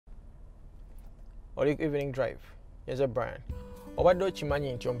oli evening drive yeze Bryn obadde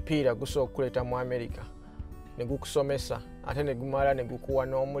okimanyi nti omupiira gusobola okukuleeta mu America ne gukusomesa ate ne gumala ne gukuwa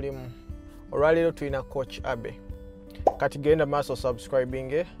n'omulimu. Olwaleero tulina coach Abel. Kati genda maaso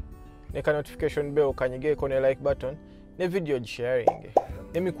subscribing ne ka notification bell kanyigeeko ne like button ne video gisharing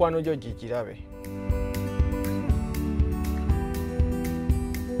ne mikwano gyo gigirabe.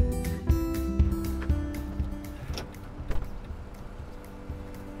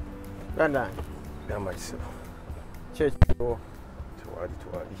 Gandani gamba kisebo kyekiro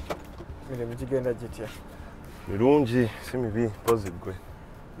tuwali mire mkigenda gitya mirungi si mibi pozigwe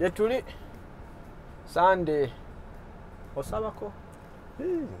yetuli Sunday osabako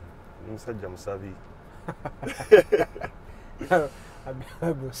musajja musabi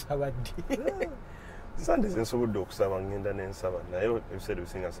osaba ddi Sunday zensobodde okusaba ngenda n'ensaba naye ebiseera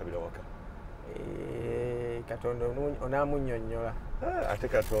bisinga nsabira waka Katonda onamunnyonnyola ate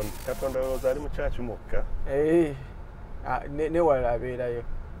Katonda olowooza ali mu kyaki mukka ne wala abeerayo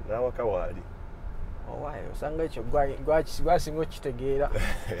n'awaka waali owaayo osanga ekyo gwasinga okitegeera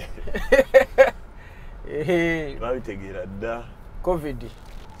babitegeera dda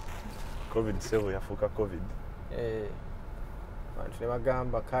covid sebo yafuuka covid abantu ne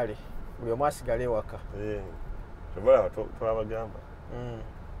bagamba kale buli omu asigala ewaka tobalaba twabagamba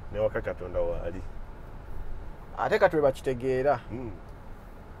newaka Katonda waali ate katwe bakitegeera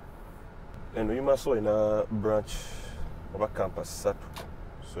eno UMass ina branch oba campus 3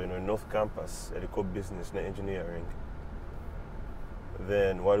 so ino North Campus eriko business ne engineering,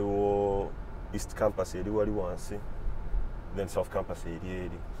 then waliwo East Campus eri wali wansi, then South Campus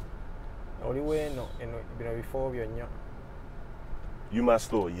eri oliwo eno bino bifo byonna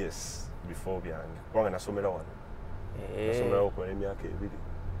UMass yes before byange kubanga nasomera wano nasomera ko emyaka 2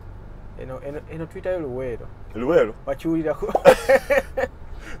 eno twitayo Luweero bakiwulirako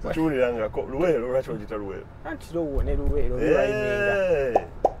bakiwulirangako Luweero lwaki ogita Luweero anti lowone Luweero lwayiminga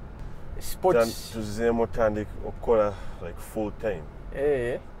sports tuzeemu tandika okukola like full time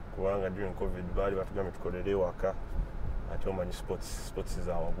kubanga during covid baali batugambye tukolere ewaka ate omanyi sports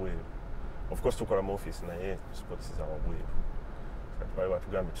za wabweru, of course tukola mu office naye sports za wabweru baali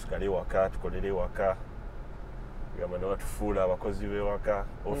batugambye tusigale ewaka tukolere ewaka gamba ne batufuula abakozi b'ewaka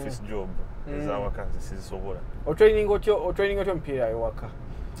office job ezawaka zisizisobola. otraining otyo omupiira ewaka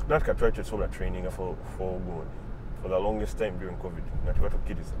not ka try to sola training for good for the longest time during covid nga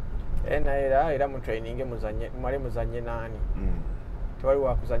tebatukkiriza era mu training muzanye nani tewali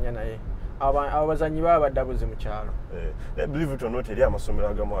wakuzanya naye abazanyi baba baddabuzi mu kyalo believe it or not eri amasomero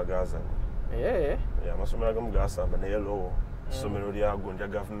agamu agazanya amasomero agamu gasamba naye Lowell isomero lyago ndya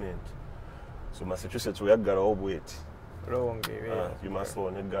government so Massachusetts weyaggalawo bweti UMass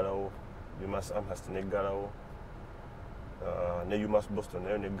neggalawo UMass Amherst neggalawo ne UMass Boston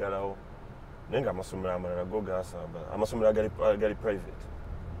nayo neggalawo naye nga amasomero amalala go gasamba amasomero agali private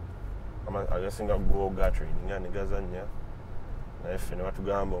agasinga go ga training ne gazanya naye ffe ne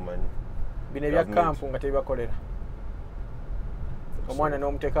batugamba omanyi bino ebya kampu nga tebibakolera omwana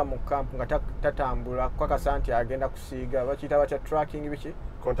n'omuteeka mu kampu nga tatambula kwakasa nti agenda kusiiga bakiyita batya tracking biki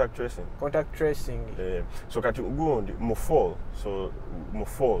contact tracing so kati gundi mu fall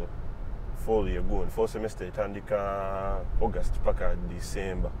yegundi fall semester etandika August paka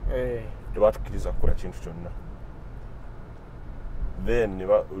December tebatukkiriza kukola kintu kyonna. Then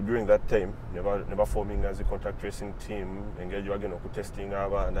during that time never forming as a contact tracing team, engage again oku testing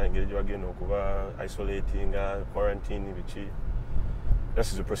abaana, engage again okuba isolating, quarantine bichi.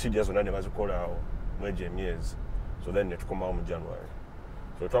 This is the procedures on never zikola mweje myezi. So then netukoma mu January.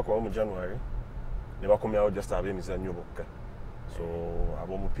 So twakoma mu January never come out just have emizannyo bokka. So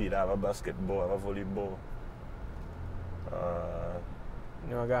abomupiira aba basketball aba volleyball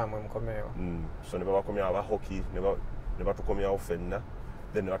niwagamwe mkomewa so never bakomya aba hockey never tukomyawo ffenna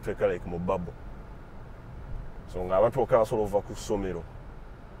then batweka like mu bubble so nga abantu okaba solova ku ssomero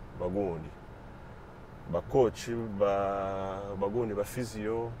bagundi bacoach bagundi ba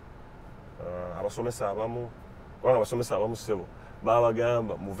physio abasomesa abamu sebo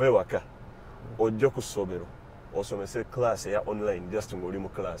babagamba muve waka ojja ku ssomero osomese class ya online just ng'oli mu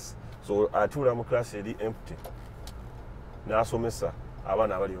class so atula mu class eri empty n'asomesa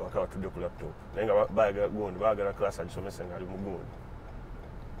abaana abali waka batudde ku laptop naye nga baagala class agisomese nga ali mu gundi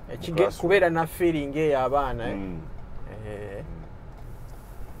kubeera na feeling ey'abaana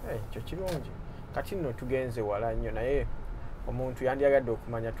ekyo kirungi kati nno tugenze wala nnyo naye omuntu yandiyagadde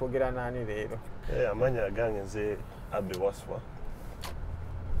okumanya twogera naani leero amanya agange nze Abel Wasswa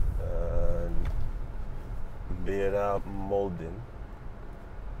mbeera Malden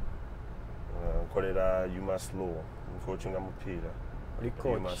nkolera UMass Lowell coaching mupiira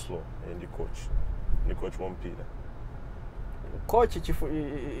UMass Lowell ndi coach ni coach w'omupiira. Coach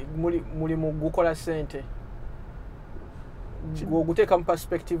muli mu gukola sente guteka mu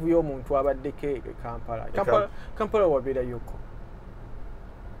perspective y'omuntu abaddeko Kampala wabeera yoko.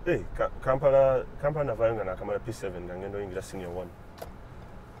 Kampala navayo nga nakamala P7 nga ngenda oyingira senior 1.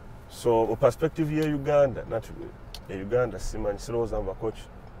 So mu perspective ye Uganda Uganda simanyi sirowooza mu bakoach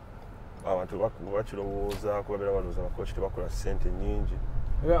abantu bakirowooza kubabeera balowooza abakoach tebakola sente nyingi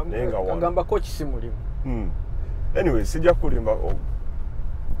naye nga agamba coach si mulimu. Anyway sijja kulimba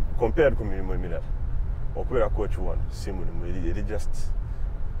compared ku mirimu emirala okubeera coach wano si mulimu eri just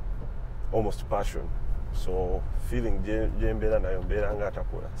almost passion. So feeling je mbeera nayo mbeera nga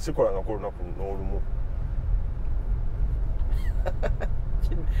atakola sikolanga ku lunaku n'olumu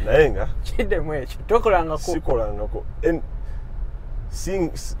naye nga kiddemu ekyo tokolangako sikolangako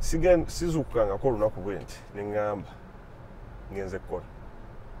sizukukangako olunaku bwe nti neŋŋamba ngenze kukola.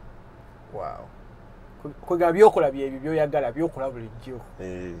 Wow. Kwega byokola byebyo byoyagala byokola bulijjo.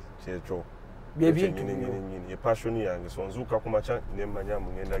 Kyekyo byebintu nyini ye passion yange so nzuuka ku makya nemmanya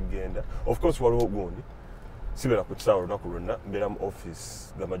mugenda genda. Of course waliwo gundi sibeera ku kisaawe olunaku lwonna mbeera mu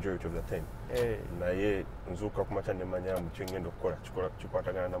office the majority of the time. Naye nzuuka ku makya nemmanya mu kyengenda okukola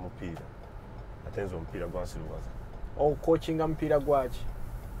kikwatagana na mupiira ate nze omupiira gwansiruwaza. Coachinga mupiira gwaki?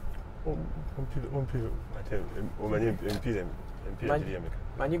 Omupiira ate omanyi empiira giri emeka?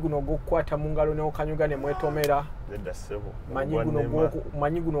 Manyi guno ogw'okukwata mu ngalo n'okanyuga ne mwetomera. Nedda ssebo.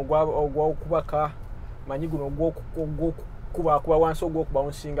 Manyi guno ogw'okubaka. Manyi guno ogw'okukuba wansi ogw'okuba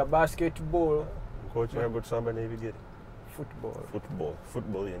onsinga basketball. Coaching go tusamba n'ebigere.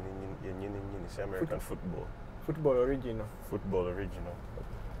 Football yennyini si American football. Football original.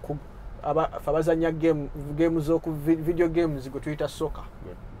 Abazanya game z'oku video games go tuyita soccer.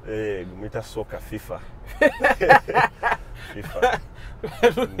 Gumita soccer FIFA.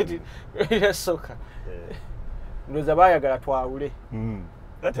 Soccer. Ndoza bayagala twawule.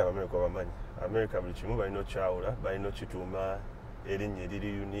 Ate America bamanyi. America buli kimu balina okyawula, balina okituuma erinnya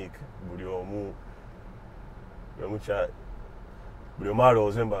eriri unique buli omu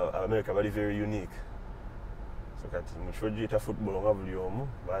alowooza mba America bali very unique. So kati mu kifo giyita football nga buli omu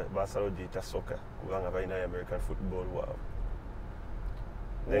basalawo giyita soccer kubanga balina American football waabwe.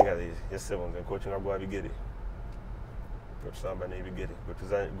 Naye nga yessebo nze nkokinga gwa bigere. Gwe tusamba n'ebigere.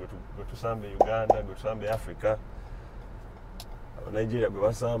 Gwe tusamba Uganda, gwe tusamba Africa. Nigeria gwe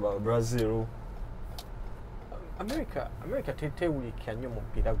basamba Brazil. America tetewulikya nnyo mu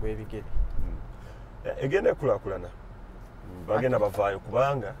mupiira gw'ebigere. Egenda ekulaakulana. Bagenda bavaayo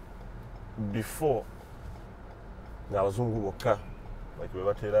kubanga before ng'abazungu bokka be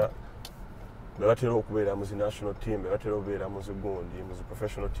batera okubeera mu zi national team, be batera okubeera mu zi gundi, mu zi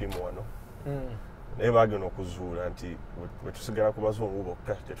professional team wano. Naye bagenda okuzuula nti bwe tusigala ku bazungu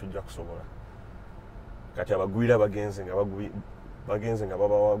bokka tetujja kusobola. Kati abagwira bagenze nga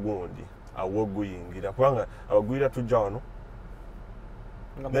babawa gundi awo guyingira kubanga abagwira tujja wano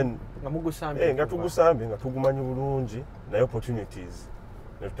nga tugusambye nga tugumanyi bulungi naye opportunities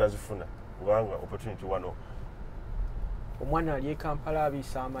ne tutazifuna kubanga opportunity wano omwana ali e Kampala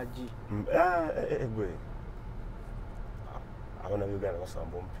abiisa amagi. Gwe abaana b'Uganda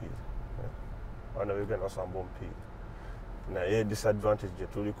basamba omupiira. Naye disadvantage gye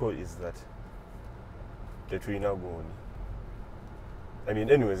tuliko is that tetulina gundi. I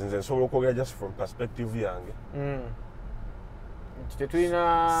mean anyways nze nsobola okwogera just from perspective yange.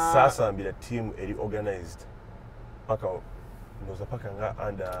 Tetulina saasambira team eri organized paka nga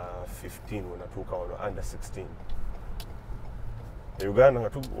under 15 wenatuuka wano under 16. Uganda nga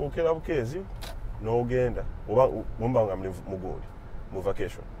okera bukeezi n'ogenda oba mumba nga mugundi mu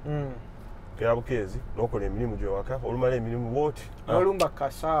vacation. Okera bukeezi n'okola emirimu gy'ewaka olumala emirimu bwoti n'olumba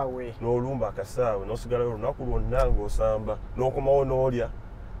akasaawe n'osigalayo olunaku lwonna ng'osamba n'okomawo n'olya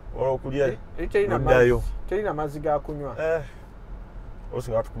wala okulya n'oddayo. Terina mazzi ga kunywa.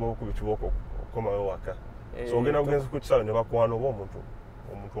 Osinga tukubawo ku bikibooko okukomayo waka. So ogenda bugenzi ku kisaawe ne bakwana oba omuntu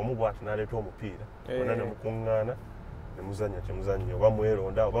omu bw'ati n'aleeta omupiira wonna ne mukuŋŋaana ne muzannya kyemuzannye oba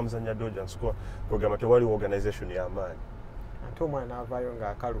mweronda oba muzannya dodge and score kugamba tewali organisation y'amaanyi. Ate omwana n'avaayo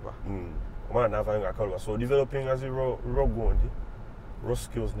ng'akaluba. So developing as raw gundi, raw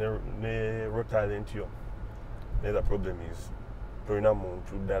skills ne raw talent yo. The problem is tolina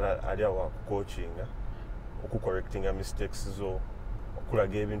muntu ddala ali awo akucoachinga okucorrectinga mistakes zo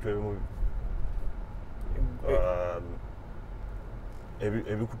okulaga ebintu ebimu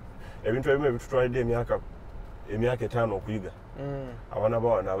ebitutwalidde emyaka 5 okuyiga. Abaana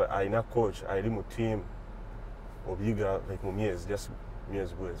bawana alina coach ali mu team obiyiga like mu myezi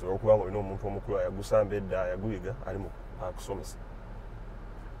bwezi olwokubanga olina omuntu omukulu ayagusamba edda ayaguyiga ali mu akusomesa.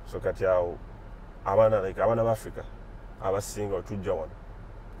 So kati awo abaana ba Africa abasinga otujja wano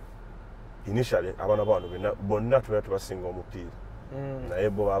initially abaana bano bonna tuba tubasinga omupiira naye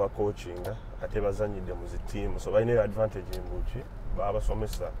bo baba coachinga ate bazanyidde mu zitiimu so balina advantage embuki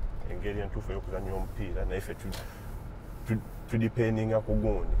babasomesa engeri entuufu ey'okuzannya omupiira naye ffe tudependinga ku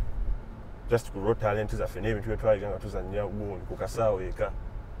gundi just ku raw talent zaffe n'ebintu bye twaliga nga tuzannya gundi ku kasaawo eka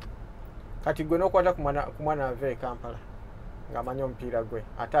kati gwe n'okwata ku mwana ava e Kampala ng'amanyi omupiira gwe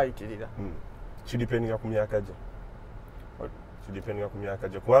ate ayitirira kidependinga ku myaka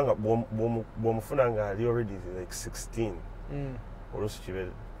gye kubanga bw'omufuna nga ali already like 16 oluusi kibe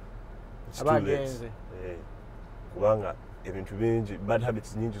abagenze kubanga ebintu bingi bad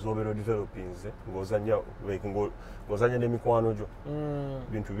habits nyingi z'obeera odevelopinze ng'ozanya n'emikwano gyo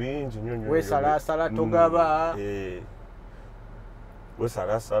bintu bingi nnyo weesalaasala togaba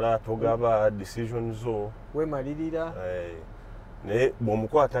weesalaasala togaba decision zo weemalirira naye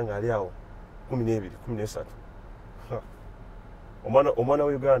bw'omukwata ng'ali awo 12 13 omwana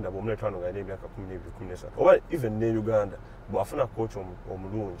wa Uganda bw'omuleeta wano ng'alina emyaka 12 13 oba even ne Uganda bw'afuna coach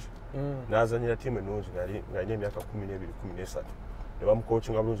omulungi n'azanyira ttiimu ennungi ng'alina emyaka 12 13 ne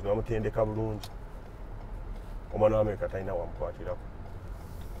bamucoachinga bulungi ne bamutendeka bulungi omwana wa Amerika talina wamukwatirako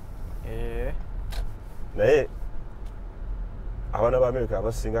naye abaana ba Amerika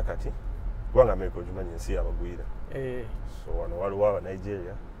abasinga kati kubanga Amerika ogimanyi ensi yabagwira so wano waliwo aba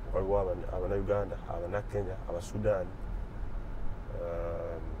Nigeria waliwo abana Uganda abana Kenya aba Sudan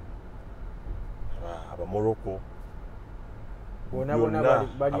aba Morocco bona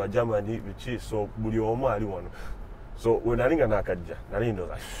aba Germany biki so buli omu ali wano so we nalinga nakajja nali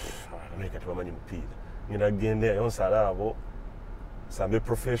ndoza Amerika tebamanyi mupiira ngina gende yonsala abo sambe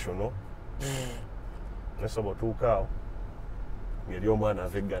professional neso botuukaawo ngeri omwana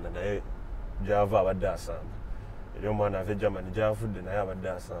ava Ghana naye gyava abadde asamba eri omwana ava Germany gyavudde naye abadde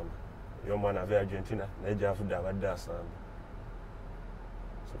asamba eri omwana ava Argentina naye gyavudde abadde asamba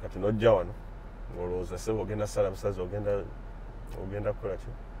so kati nojja wano ng'olowooza sebo ogenda sala busazi ogenda kukola ki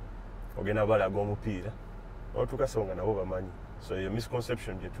ogenda balaga omupiira otuuka sebo nga nabo bamanyi so eyo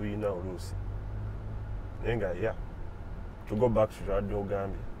misconception gye tuyina oluusi naye nga to go back to kyadde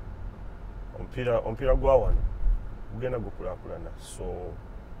ogambye omupiira gwa wano gugenda gukulaakulana so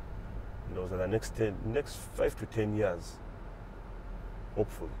ndowooza the next 5 to 10 years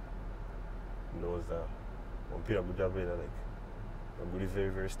hopefully ndowooza omupiira gujja beera like guli very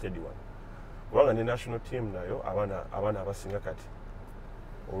very steady one kubanga ne national team nayo abaana abasinga kati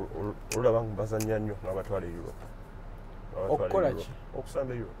olulaba bazannya nnyo n'abatwala Europe okukola ki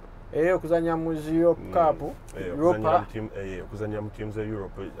okusamba Europe okuzannya mu Zero Cup okuzannya mu teams e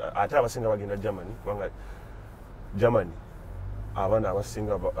Europe ate abasinga bagenda Germany kubanga Germany abaana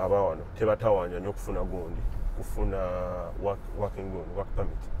abasinga abawano tebatawanya n'okufuna gundi kufuna work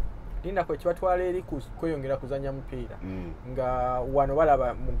permit lindako ekibatwala eri kweyongera kuzannya mupiira nga wano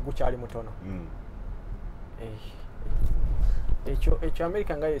balaba gukyali mutono ekyo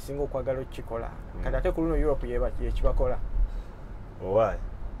America nga yesinga okwagala okukikola kati ate ku luno Europe yekibakola owaayi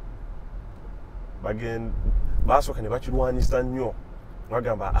basooka ne bakirwanisa nnyo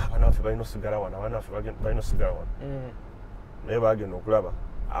bagamba abaana baffe balina osigala wano abaana baffe balina osigala wano naye bagenda okulaba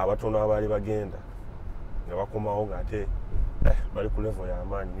abatono abaali bagenda nga bakomawo ng'ate bali ku level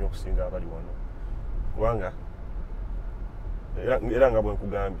y'amaanyi nnyo okusinga abali wano kubanga era nga bwe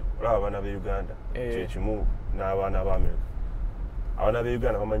nkugambye olaba abaana b'e Uganda kyekimu n'abaana ba America abaana b'e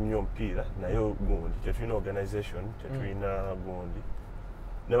Uganda bamanyi nnyo omupiira naye gundi tetulina organization tetulina gundi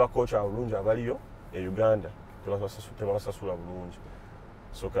ne bakoocha abulungi abaliyo e Uganda tebabasasula bulungi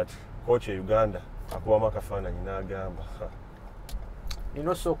so kati koocha e Uganda akubamu akafaananyi n'agamba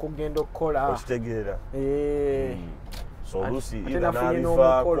nino sooka okugenda okukola okitegeera so oluusi ida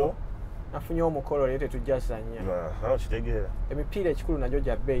nafunye omukolo leero tetujja zannya okitegeera emipiira ekikulu nagyo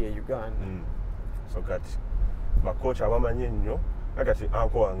gya bbeeyi e Uganda so kati bakoocha abamanyi ennyo nakati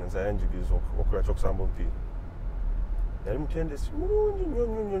anko wange nze ayanjigiriza okukola kyokusamba omupiira yali mutendesi mulungi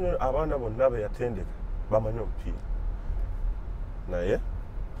nnyo abaana bonna be yatendeka bamanyi omupiira naye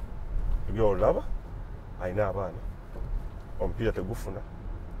byolaba alina abaana omupiira tegufuna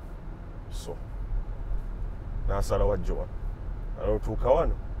so n'asala wajja wano alotuuka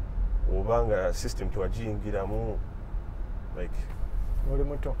wano obanga system tewagiyingiramu like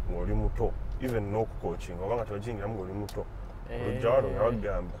ng'oli muto even n'okucoachinga obanga tewagiyingiramu ng'oli muto olujja wano nga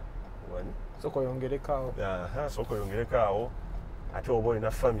bagamba sooka oyongerekaawo sooka oyongerekaawo ate oba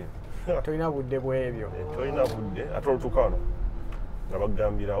olina family tolina budde bwebyo tolina budde ate olutuuka wano nga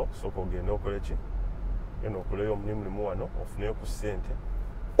bagambirawo sooka ogende okole ki genda okuleyo omulimu wano ofuneyo ku ssente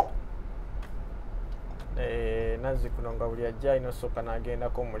Nazzikuno nga buli ajja alina osooka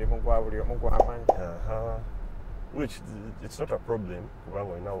n'agendako omulimu gwa buli omu gw'amanyi. Which it's not a problem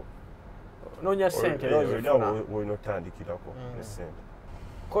kubanga olina noonya ssente era ozifuna olina otandikirako ne ssente.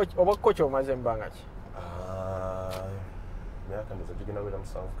 Oba kochi omaze bbanga ki? Myaka ndoza gigenda wera 7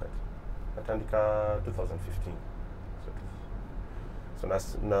 kati. Natandika 2015. So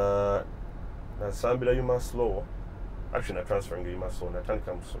nasambira UMass Lowell. Actually, transferring to UMass Lowell.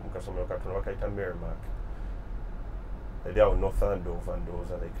 Natandika mu kasomero katono bakaita Merrimack. They are North Andover, and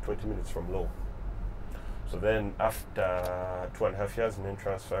those are like 20 minutes from Lowell. So then after 2.5 years, then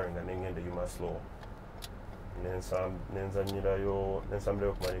transferring and then the UMass Lowell. Nenzanyirayo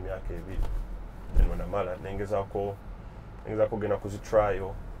kumara emyaka ebiri. Then when namala nengezaako genda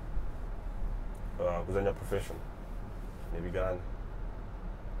kuzitryo kuzanya profession nebiganda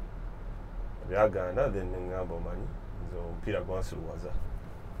byaganda then nengamba omanyi nze omupiira gwansiruwaza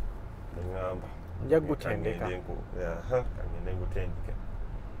nengamba nja gutendeka kangende ngutendike.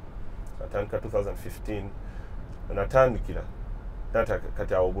 Natandika 2015 natandikira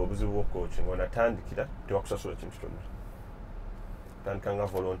kati awo bwebuzibu bwocoaching onatandikira tewakusasula kintu kyonna. Tandika nga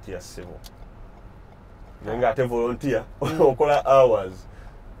volunteer ssebo nga ate volunteer okola hours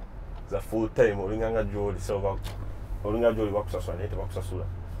za full time olinganga gyoli bakusasula naye tebakusasula.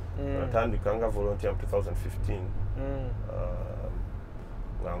 Natandika nga volunteer mu 2015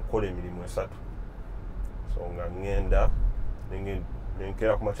 nga nkola emirimu esatu. So nga ngenda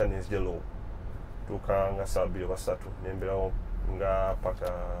nenkera ku makya nenzija Lowell tuuka nga saa 2 oba 3 nemberawo nga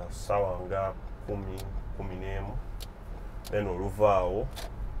paka sawa nga 10 then oluvaawo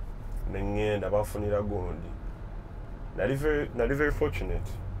nengenda bafunira gundi. Nali very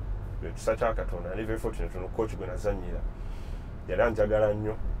fortunate ekisa kya Katonda, nali very fortunate ono coach gwe nazanyira yali anjagala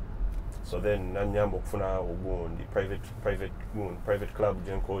nnyo. So then nanyamba okufuna ogundi private club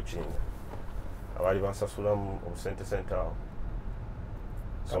gye coaching abaali bansasulamu obusente awo.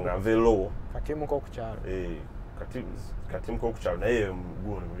 So nga nve Lowell katimu k'okukyalo katimu k'okukyalo naye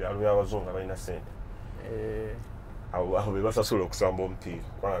gundi mu byalo by'abazungu abalina ssente abo be basasula okusamba omupiira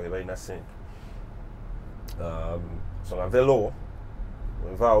kubanga be balina ssente. So nga nve Lowell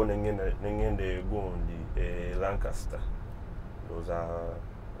wenvaawo nengenda egundi Lancaster ndowooza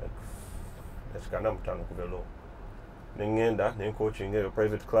ekikanda 5 kuva Lowell nengenda nencoaching eyo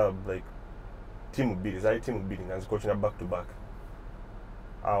private club like timu 2 zaali timu 2 nga nzicoachinga back to back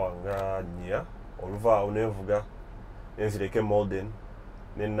awa nga 4 oluvaawo nenvuga nenzireka Malden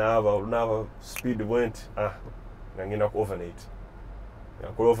nenaava speed went nga ngenda ku overnight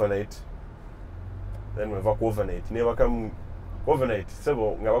ngakola overnight then weva ku overnight nebaka overnight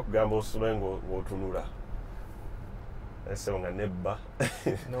sebo nga bakugamba osula ng'otunula sebo nga nebba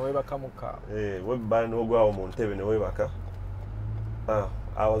newebaka muka webba n'ogwawo mu ntebe newebaka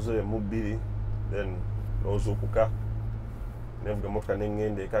awazo mu 2 then n'ozuukuka nevuga motoka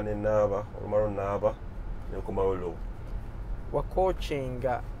nengenda eka nenaaba olumalo naaba nenkomawo Lowell.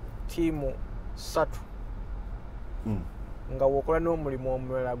 wacoachinga tiimu 3 nga wokola n'omulimu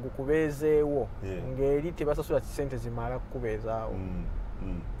omulala gukubeezeewo ng'eri tebasasula ssente zimala kukubeezaawo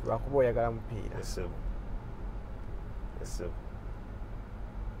lwakuba oyagala mupiira.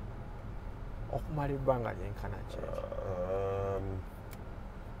 Okumala ebbanga lyenkana ki?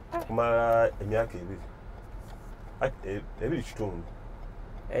 Okumala emyaka 2 kitundu.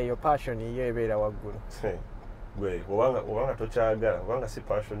 Eyo passion yo ebeera waggulu. Gwe obanga tokyagala obanga si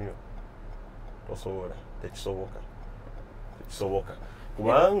passion yo tosobola tekisoboka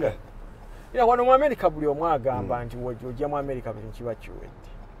kubanga era wano mu America buli omu agamba nti ojja mu America buli kiba kiwedde.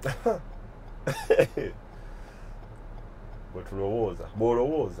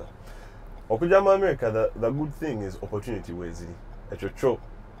 Bw'olowooza okujja mu America the good thing is opportunity weziri ekyo kyo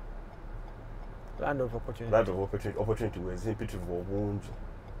land of opportunity weziri mpitirivu obungi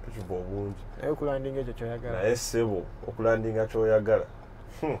naye okulandinga ekyo kyoyagala naye ssebo okulandinga kyoyagala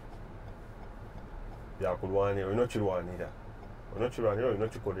byakulwanira olina okirwanira olina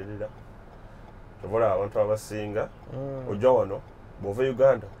okikolerera. Tobola abantu abasinga ojja wano bw'ova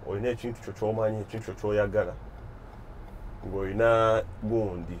Uganda olina ekintu kyo ky'omanyi ekintu kyo ky'oyagala ng'olina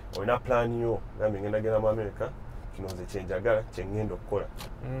gundi olina plan yo nambe ngenda mu America kino nze kyenjagala kyengenda okukola.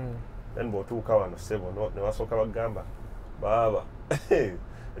 Then bw'otuuka wano ssebo ne basooka bagamba baaba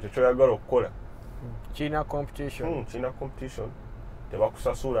ekyo kyoyagala okukola kirina competition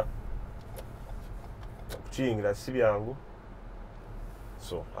tebakusasula okukiyingira si byangu.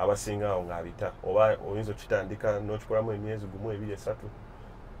 So abasinga awo ng'abita oba oyinza okitandika n'okikolamu emyezi 1, 2, 3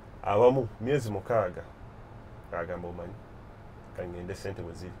 abamu myezi 6 agamba omanyi kangende ssente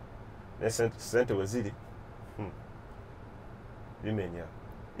weziri naye ssente weziri bimenya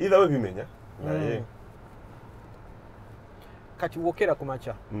either we bimenya naye kati wokera ku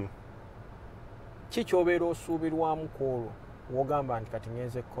macha ki kyobeera osuubirwamu ku olwo wogamba nti kati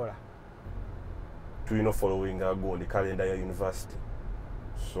ngenze kukola? Tulina following agundi calendar ya university.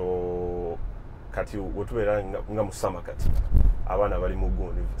 So kati wetubeera nga mu summer kati abaana bali mu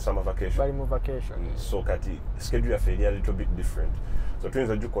gundi summer vacation. Bali mu vacation. So kati schedule yaffe eri a little bit different. So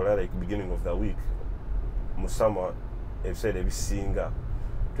tuyinza jukola like beginning of the week mu summer ebiseera ebisinga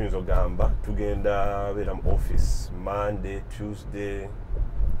tuyinza ogamba tugenda beera mu office Monday, Tuesday,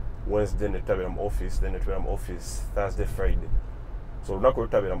 Wednesday ne tutabeera mu office, then ne tubeera mu office Thursday, Friday. So olunaku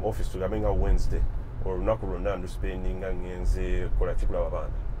olutabeera mu office tugambe nga Wednesday olunaku lwonna nduspendinga ngenze kola kikulaba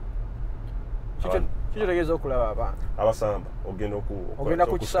abaana. Kitegeeza okulaba abaana abasamba ogenda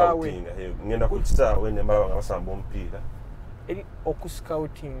ku kisaawe ngenda ku kisaawe ne mbalaba nga basamba omupiira eri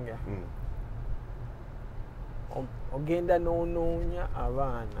okuscoutinga. Ogenda n'onoonya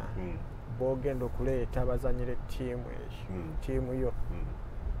abaana b'ogenda okuleeta bazanyire ttiimu eyo ttiimu yo.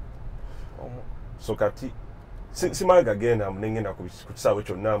 So kati simala gagenda nengenda ku kisaawe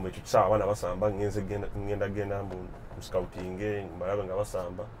kyonna mu ekyo kisaawe abaana basamba ngenda genda mu scouting mbalabe nga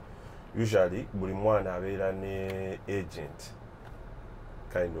basamba. Usually buli mwana abeera ne agent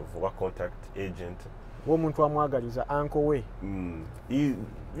kind of oba contact agent w'omuntu amwagaliza uncle we.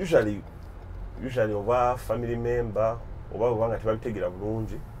 Usually oba family member oba nga tebabitegeera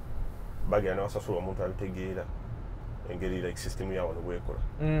bulungi bagenda nebasasula omuntu abitegeera engeri like system yawo nebwekola.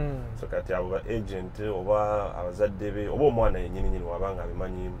 So kati abo ba agent oba abazadde be oba omwana yennyini wabanga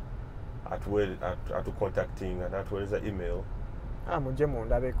abimanyimu atucontactinga n'atuweereza email mujje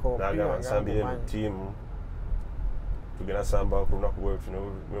mundabeko nagamba nsambire mu ttiimu tugenda samba ku lunaku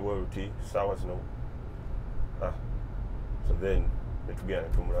bweruti saawa zino. So then netugenda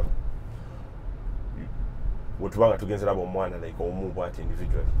netumulaba wetubanga tugenze laba omwana like omu bwati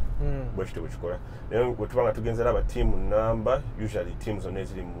individually bwekityo bwekikola. Naye wetubanga tugenze laba ttiimu namba usually ttiimu zonna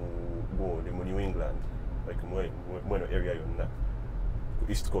eziri mu New England like mweno area yonna ku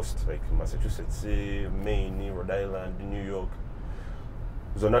East Coast like Massachusetts, Maine, Rhode Island, New York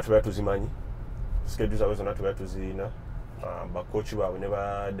zonna tubeera tuzimanyi schedule zaabwe zonna tubeera tuziina. Bakochi baabwe ne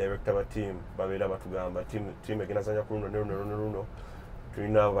ba director ba team babeera batugamba team egenda zanya ku luno ne luno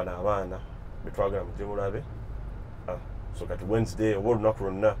tulina bano abaana betwagala mujje mulabe. So kati Wednesday oba olunaku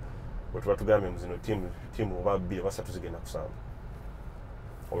lwonna bwe tuba tugambye mu zino team oba bbiri oba ssatu zigenda kusamba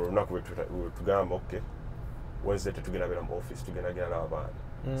olunaku tugamba okay Wednesday tetugenda beera mu office tugenda genda laba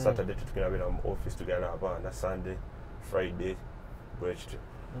abaana. Saturday tetugenda beera mu office tugenda laba abaana. Sunday, Friday bwekityo.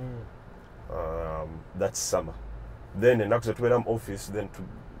 That's summer. Then ennaku ze tubeera mu office then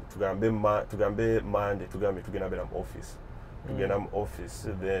tugambe Monday tugambe tugenda beera mu office. Tugenda mu office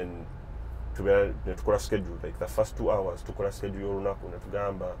then tukola schedule like the first 2 hours tukola schedule y'olunaku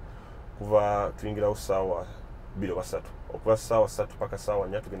netugamba kuva tuyingirawo ssaawa 2 oba 3 okuva ssaawa 3 paka ssaawa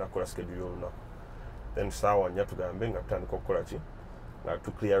 4 tugenda kukola schedule y'olunaku. Then ssaawa 4 tugambe nga tutandika okukola ki nga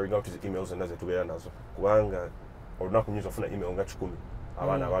clearing out the emails zonna ze tubeera nazo kubanga olunaku nyinza ofuna email nga 10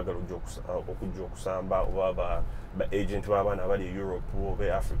 abaana abaagala okujja okusamba oba ba agent b'abaana abali e Europe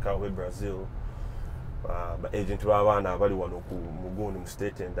oba Africa oba Brazil ba agent b'abaana abali wano mu gundi mu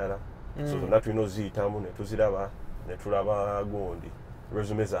state endala. So zonna tulina oziyitamu netuziraba netulaba gundi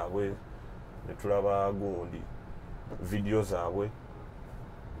resume zaabwe netulaba gundi video zaabwe.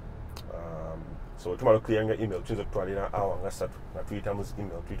 So tumala clearinga email tuyinza okutwalira hour nga 3 nga tuyitamu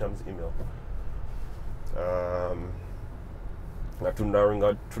email nga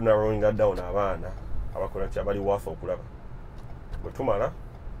tunarrowinga down abaana abakola ki abali worth okulaba. Bwetumala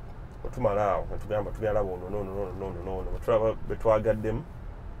awo netugamba tugenda laba ono bwetulaba betwagaddemu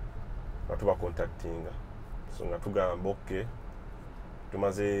nga tuba contactinga. So nga tugamba okay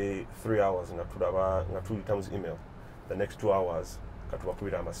tumaze 3 hours nga tuyitamu email the next 2 hours nga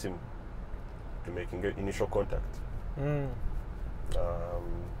tubakubira amasimu to making initial contact.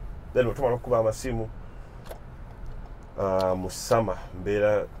 Then bwetumala okukuba amasimu mu summer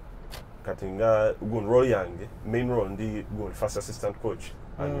mbeera kati nga role yange main role ndi first assistant coach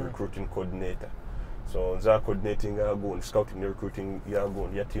and recruiting coordinator. So nza coordinating scouting ne recruiting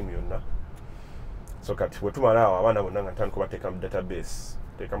ya team yonna. So kati bwetumala awo abaana bonna nga ntandika kubateeka mu database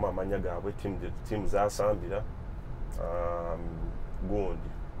teekamu amanya gaabwe team zasambira gundi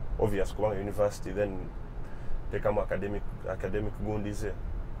obvious kubanga university then teekamu academic gundi ze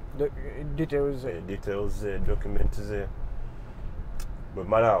details document ze.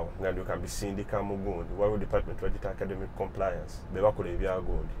 Bwemala awo nga ndyoka mbisindika mu gundi waliwo department bagita academic compliance be bakola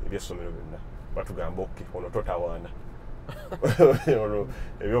ebyagundi ebyessomero byonna batugamba okay ono totawaana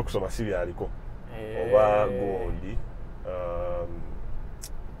ebyokusoma si byaliko oba gundi.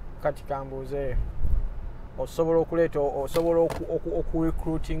 Kati kambuuze osobola okuleeta osobola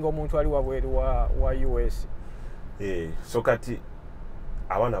okurecruiting omuntu ali wabweru wa US. So kati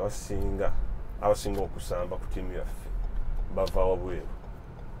abaana abasinga okusamba ku tiimu yaffe bava wabweru,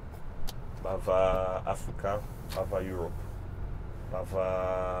 bava Africa, bava Europe,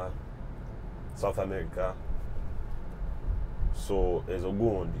 bava South America, so ezo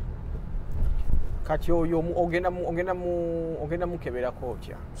gundi kati oyo ogenda mukeberako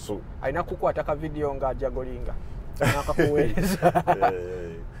otya so alina kukwata ka video nga ajagolinga nakakuweereza.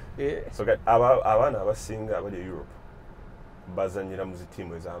 So kati abaana abasinga abali e Europe bazanyira mu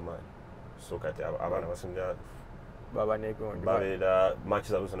zitiimu ez'amaanyi, so kati abaana abasinga baba negondi babeera match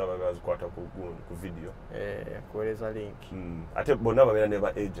zaabwe zonna babeera bazikwata ku video kuweereza link. Ate bonna babeera ne ba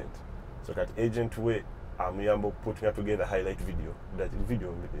agent, so kati agent we amuyamba putting together highlight video, that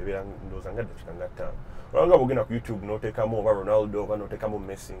video ebeera ndowooza nga dakika nga 5 olanga bwogenda ku YouTube n'oteekamu oba Ronaldo oba n'oteekamu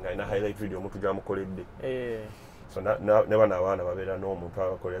Messi nga alina highlight video omuntu gy'amukoledde. So ne bano abaana babeera n'omuntu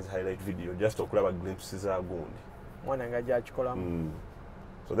abakolera zi highlight video just okulaba glimpses za gundi mwana nga gyakikolamu.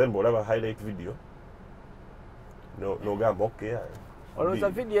 So then bw'olaba highlight video n'ogamba okay olowooza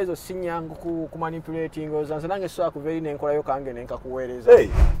video ezo si nnyangu ku manipulating olowooza nze nange sobola kuva eri nenkolayo kange nenkakuweereza.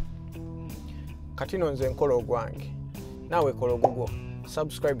 Kati no nze nkola ogwange naawe kola ogugwo,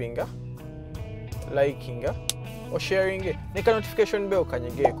 subscribinga, likinga, osharinge ne ka notification bell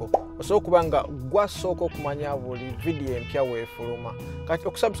kanyigeeko osobola okuba nga gwasooka okumanya buli video empya weefuluma. Kati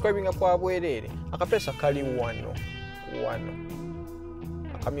okusubscribinga kwa bwereere akapeesa kali wano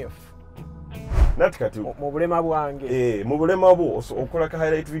akamyufu nati kati mu bulema bwange mu bulema bwo okola ka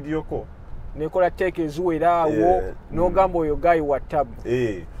highlight video ko nekola teeke eziwera awo n'ogamba oyo gayi wa tabu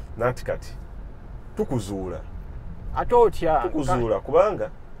nati kati tukuzuula ate otya tukuzuula kubanga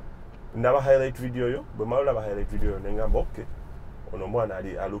ndaba highlight video yo bwe mala olaba highlight video yo nengamba okay ono mwana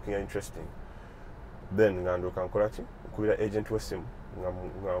ali looking interesting, then nga ndoka nkola ki nkubira agent w'essimu nga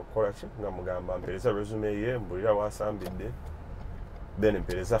nkola ki nga mugamba mpereza resume ye mbulira wasambidde, then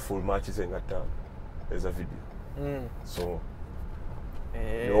mpereza full match ze nga 5 eza video. So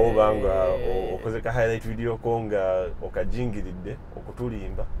n'obanga okoze ka highlight video ko nga okajingiridde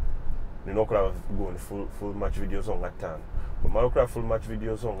okutulimba nina okulaba gundi full match videos zo nga 5 bwemala okulaba full match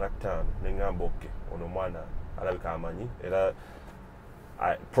videos zo nga 5 nengamba okay ono mwana alabika amanyi era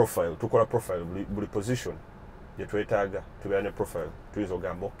profile tukola profile buli position gyetwetaaga tubeera ne profile tuyinza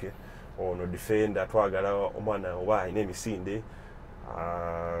ogamba okay ono defender twagala omwana oba alina emisinde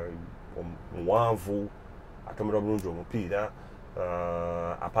muwanvu atomera bulungi omupiira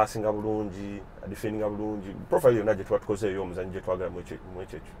apasinga bulungi adefendinga bulungi profile yonna gye tuba tukozeeyo omuzanyi gye twagala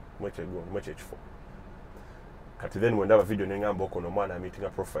mwekyekifu. Kati then bwendaba video nengamba okono omwana ameetinga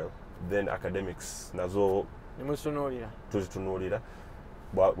profile, then academics nazo tuzitunuulira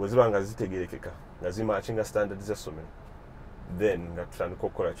bwe ziba nga zitegerekeka nga zimatchinga standards z'essomero, then nga tutandika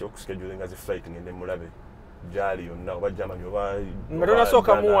okukola ki okuschedule nga zi flight ngende mulabe gyali yonna oba Germany oba nga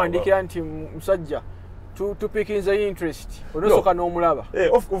tonasooka muwandikira nti musajja tupikinze interest onosooka n'omulaba.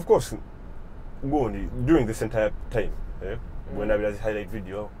 Of course gundi during this entire time bwendabira zi highlight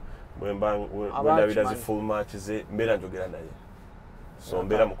video bwendabira zi full match ze mbeera njogera naye, so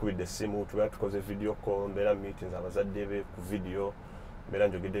mbeera mukubidde essimu tubeera tukoze video call, mbeera meetings abazadde be ku video, mbeera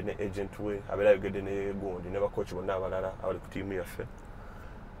njogedde ne agent we abeera ayogedde ne gundi ne bakochi bonna abalala abali ku tiimu yaffe,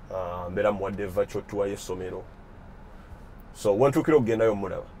 mbeera muwadde virtual tour y'essomero, so wentuukira okugendayo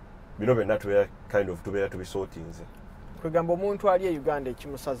mulaba bino byonna tubeera tubisortinze. Kwegamba omuntu ali e Uganda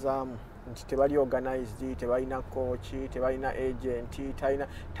ekimusazaamu nti tebali organized, tebalina coach, tebalina agent,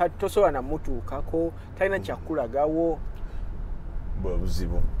 tosobola namutuukako, talina kyakulagawo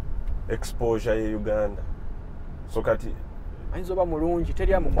buzibu exposure ye Uganda. So kati ayinza oba mulungi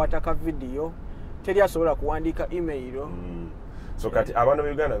teri amukwata ka video, teri asobola kuwandiika email. So kati abaana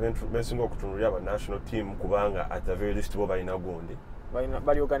ba Uganda bensinga okutunulira aba national team kubanga at the very least bo balina gundi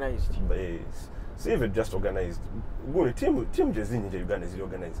bali organized. See if it just organized. Gundi team gye zingi gye Uganda ziri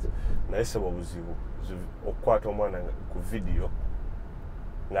organized naye sebo obuzibu okukwata omwana ku video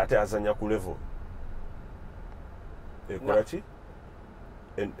ng'ate azanya ku level ekola ki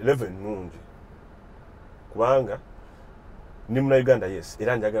level nnungi kubanga ni muna Uganda yes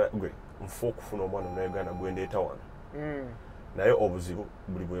era njagala gwe nfu okufuna omwana muna Uganda gwendeeta wano naye obuzibu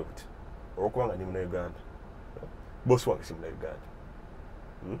buli bwe buti olwokubanga ni muna Uganda bosi wange si muna Uganda.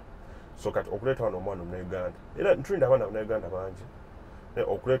 So kati okuleeta wano omwana muna Uganda era ntulinda abaana muna Uganda bangi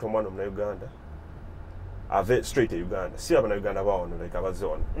okuleeta omwana muna Uganda ave straight e Uganda si abana Uganda bawano like abazze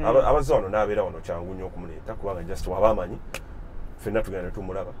wano abazze wano n'abeera wano kyangu nnyo okumuleeta kubanga just waba amanyi ffenna tugenda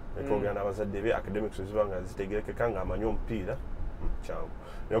tumulaba netwogera n'abazadde be academics ziba nga zitegerekeka ng'amanyi omupiira changu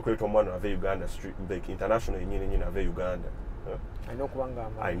naye kuleta omwana ave Uganda street like international nyine ave Uganda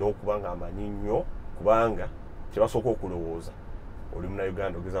alina okuba nga amanyi nnyo kubanga kyebasooka okulowooza oli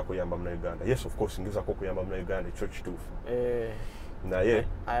Munnayuganda ogezako okuyamba Munnayuganda. Yes, of course ngezaako okuyamba Munnayuganda ekyo kituufu naye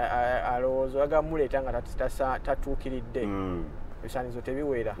alowooza oyagamuleeta nga tatuukiridde ebisaanizo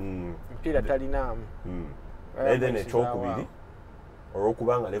tebiwera mpiira talinaamu naye then ekyokubiri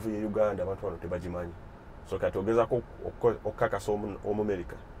olw'okubanga level ye Uganda abantu bano tebagimanyi so kati ogezaako okukakasa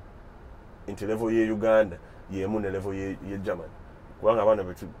Omumerika nti level ye Uganda yemu ne level ye Germany kubanga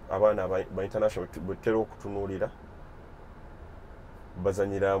abaana ba international betera okutunuulira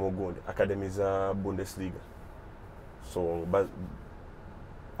bazanyira mu gundi academy za Bundesliga so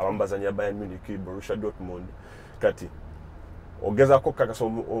abamu bazanyira Bayern Munich, Borussia Dortmund kati ogezaako okukakasa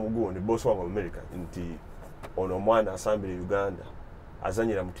omugundi bosi wange America nti ono omwana asambire Uganda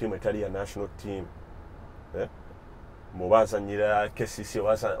azanyira mu tiimu etali ya national team muba azanyira KCC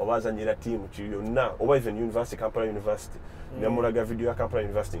oba azanyira tiimu ki yonna oba even University Kampala University namulaga video ya Kampala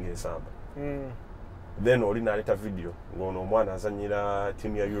University ng'esamba then oli naleta video ng'ono omwana azanyira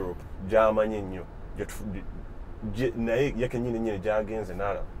tiimu ya Europe gy'amanyi ennyo naye yake nyine gyagenze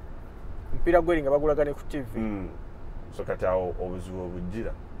n'alaba mpira gweri nga bagulagane ku TV so kati awo obuzibu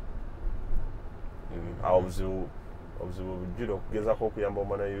obujjira awo obuzibu obujjira okugezaako okuyamba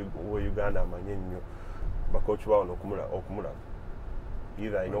omwana we Uganda amanye ennyo bakochi bawo okumulaba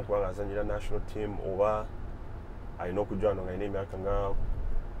either alina okuba nga azanyira national team oba alina okujjano nga alina emyaka nga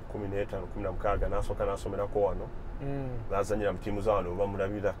 15-16 n'asooka n'asomerako wano n'azanyira mu tiimu za wano oba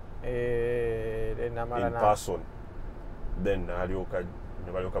mulabira in person then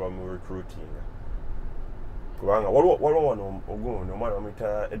ne balyoka bamu-recruiting kubanga waliwo wano ogundi omwana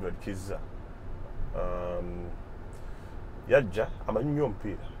bamuyita Edward Kizza yajja amanyi nnyo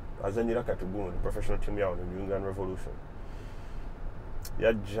omupiira azanyira kati gundi professional team yawo New England Revolution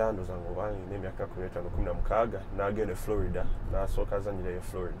yajja ndoza nga oba alina emyaka 15-16 n'agenda e Florida n'asooka azanyira e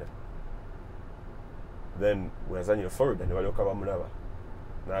Florida then we azanyira Florida ne balyoka bamulaba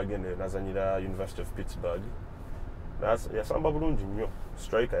n'agenda n'azanyira University of Pittsburgh yasamba bulungi nnyo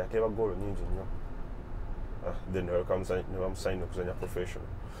striker yateeba goolo nyingi nnyo then ne bamusaina okuzanya professional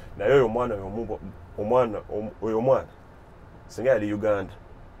naye oyo omwana singa yali Uganda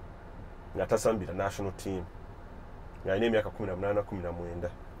nga tasambira national team ng'alina emyaka 18-19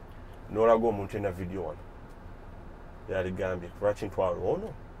 n'olaga omuntu ena video wano yaligambye lwaki ntwalo ono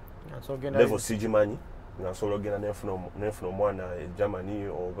level sigimanyi nga nsobola ogenda nenfuna omwana e Germany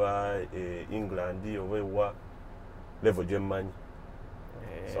oba e England oba ewa level gyemmanyi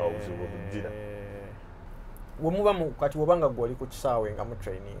sawa obuzibu obujjira wemuba kati wobanga gwoli ku kisaawe nga mu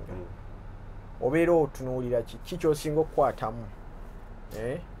training obeera otunuulira ki kyosinga okukwatamu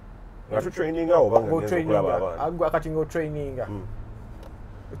nga tutraininga obanga ngenza okulaba abaana kati ng'otraininga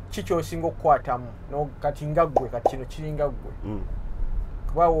ki kyosinga okukwatamu kati nga ggwe kati kino kiringa ggwe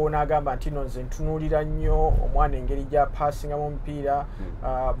kuba woonagamba nti no nze ntunuulira nnyo omwana engeri gya passingamu omupiira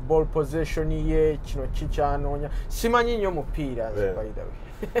ball possession ye kino kikyanoonya simanyi nnyo mupiira nze by the way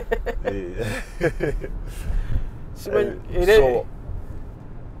so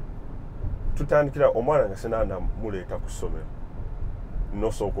tutandikira omwana nga senaana muleeta ku ssomero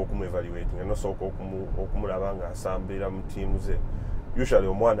nosooka okumu-evaluating nosooka okumulaba nga asambira mu tiimu ze usually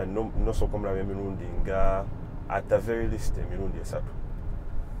omwana nosooka omulaba emirundi nga at the very least emirundi 3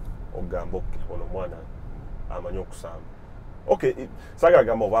 ogamba ono omwana amanyi okusamba okay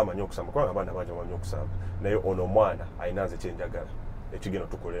sagagamba oba amanyi okusamba kubanga abaana bangi amanyi okusamba naye ono omwana alina nze kyenjagala ekigenda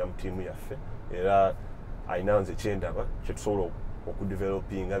tukolera mu tiimu yaffe era alina nze kyendaba kyetusobola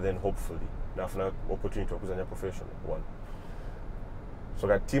okudevelopinga then hopefully nafuna opportunity okuzanya professional one so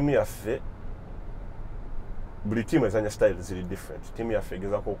kati tiimu yaffe buli tiimu ezanya style ziri different tiimu yaffe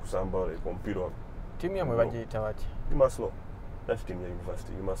egezaako okusamba omupiira tiimu yamwe bagiyita bati Maslow that's team ya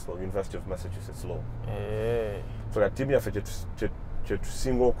University of Massachusetts Lowell so kati tiimu yaffe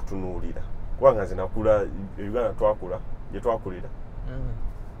kyetusinga okutunuulira kubanga nze nakula Uganda twakula gye twakulira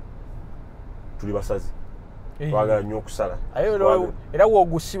tuli basazi twagala nnyo okusala era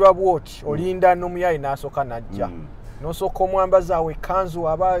woogusiba bwoti olinda n'omuyayi n'asooka najja nosooka omwambazaawo ekanzu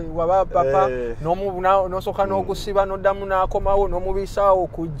waba papa nosooka n'ogusiba n'oddamu n'akomawo n'omubisaawo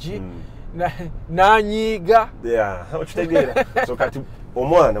kuggi n'anyiiga okitegeera so kati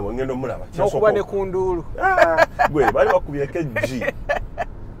omwana bwengenda omulaba n'okuba ne ku nduulu gwe bali bakubyeko eggi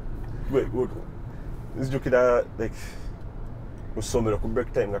gwe nzijukira like mu ssomero ku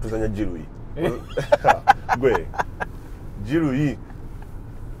break time nga tuzanya jiruyi gwe jiruyi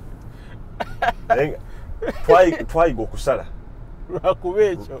twayiga okusala lwakuba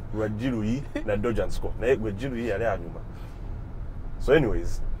ekyo lwa jiruyi na dojansko naye gwe jiruyi yali anyuma So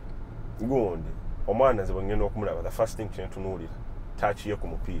anyways, gundi omwana nze bwengenda okumulaba, the first thing kyentunuulira touch ye ku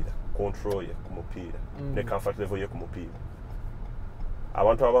mupiira, control ye ku mupiira, ne comfort level ye ku mupiira.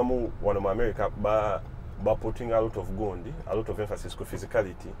 Abantu abamu wano mu America ba putting a lot of gundi, a lot of emphasis ku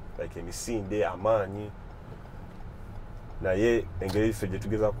physicality, like emisinde, amaanyi. Naye engeri ffe gye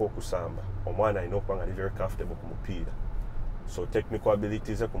tugezaako okusamba, omwana alina okuba nga ali very comfortable ku mupiira. So technical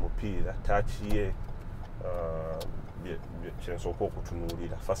abilities ze ku mupiira, touch ye, kyensooka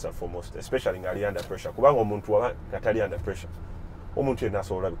okutunuulira first and foremost, especially ng'ali under pressure. Kubanga omuntu waba gatali under pressure, omuntu yenna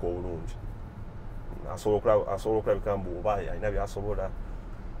asobola olabika obulungi, asobola okulabika mbu oba alina by'asobola.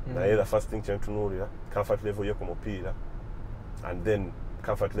 Naye the first thing kyentunuulira, comfort level ye ku mupiira, and then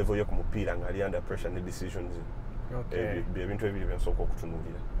comfort level ye ku mupiira ng'ali under pressure ne decisions. Ebintu ebiri byensooka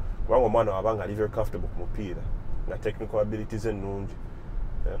okutunuulira. Kubanga omwana waba nga ali very comfortable ku mupiira, nga technical abilities ennungi,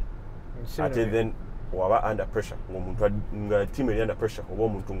 ate then waba under pressure, nga team eri under pressure, oba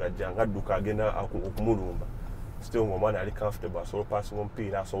omuntu ng'ajja ng'adduka agenda okumulumba, still ng'omwana ali comfortable, asobola passing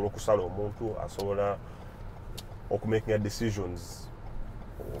omupiira, asobola okusala omuntu, asobola okumakinga decisions,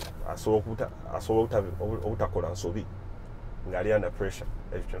 asobola obutakola nsobi ng'ali under pressure.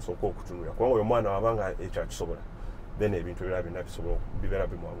 Ekyo kyensooka okutunuulira. Kubanga oyo omwana waba nga ekyo akisobola, then ebintu ebirala byonna bibeera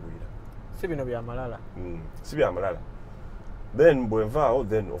bimwanguyira. Si bino bya malala. Si bya malala. Then bwevaawo,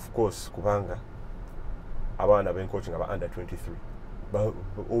 then of course kubanga abaana b'encoaching aba under 23.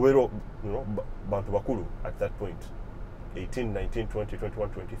 Obeera bantu bakulu at that point. 18, 19, 20, 21,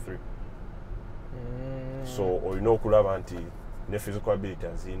 23. So olina okulaba nti ne physical ability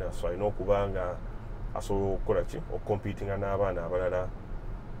azina, so alina okuba nga asobola okukola ki, okumpitinga n'abaana abalala.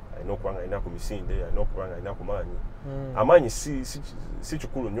 Alina okuba nga alina ku misinde, alina okuba nga alina ku maanyi. Amaanyi si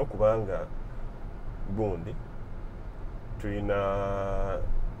kikulu nnyo kubanga gundi tulina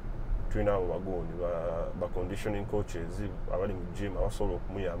abo bagundi ba conditioning coaches abali mu gym abasobola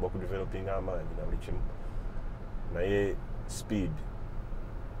okumuyamba okudeveloping amaanyi na buli kimu. Naye speed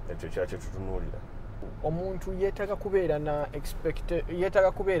ekyo kyakyo tutunuulira. Omuntu yeetaaga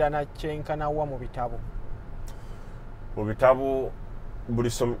kubeera na kyenkana wa mu bitabo? Mu bitabo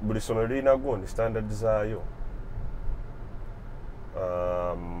buli somero lirina gundi standard zaayo.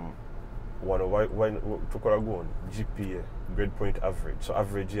 Wano tukola gundi GPA, grade point average. So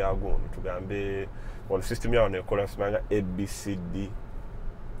average ya gundi tugambe wano system yawo nekola simanga ABCD,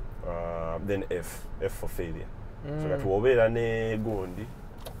 then F for failure. So that wobeera ne gundi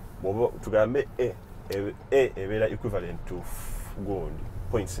tugambe A ebeera equivalent to gundi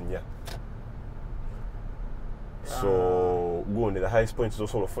points nya. So gundi the highest points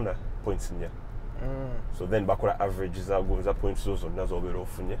zosobola ofuna points nya. So then bakola average za gundi za points zo zonna zobeera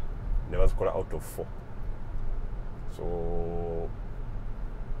ofunye ne bazikola out of 4. So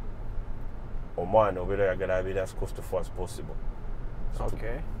omwana obeera yagala abeera as close to 4 as possible. So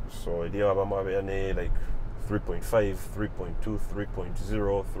so eri abamu abeera ne like 3.5, 3.2,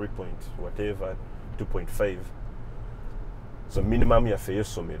 3.0, 3 point whatever, 2.5. So minimum yaffe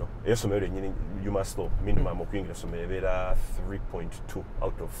ey'essomero yennyini you must know minimum okuyingira essomero ebeera 3.2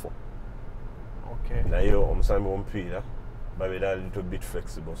 out of 4. Naye omusambi w'omupiira babeera a little bit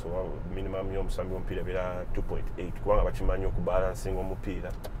flexible, so minimum y'omusambi w'omupiira ebeera 2.8 kubanga bakimanyi okubalansinga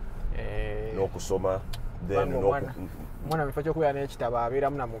omupiira n'okusoma, then omwana mufo ky'okubeera n'ekitabo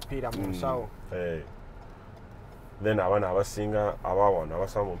abeeramu na mupiira mu nsawo. Then abaana abasinga abawano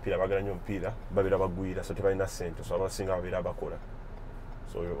abasoma omupiira bagala nnyo omupiira babeera bagwira, so tebalina ssente, so abasinga babeera bakola.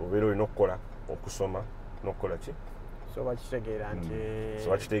 So obeera olina okukola, okusoma n'okukola ki? So bakitegeera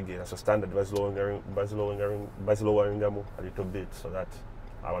nti so standard baziloweringamu a little bit so that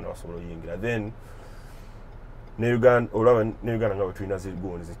abaana basobola oyingira. Then ne Uganda nga bwe tulina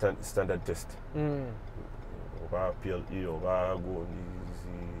zigundi standard test, oba PLE oba gundi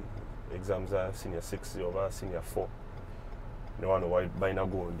exams za senior 6 oba senior 4, ne wano balina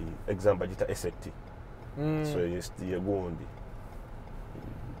gundi exam bagita SAT. So ye gundi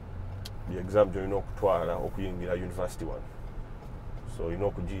the exam gy'olina okutwala okuyingira university one, so olina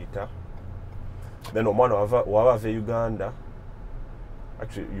okugiyita. Then omwana waba ava Uganda,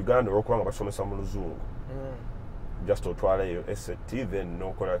 actually Uganda olwokuba nga basomesa mu luzungu, just otwala eyo SAT, then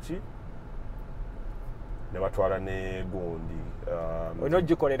n'okola ki, ne batwala ne gundi olina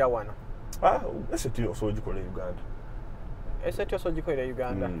ogikolera wano. SAT osobola ogikolera Uganda. SAT osobola ogikolera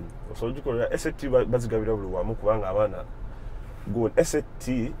Uganda? Osobola ogikolera SAT, bazigabira buli wamu kubanga abaana gundi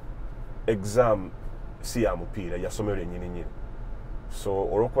SAT exam si ya mupiira, ya somero lyennyini. So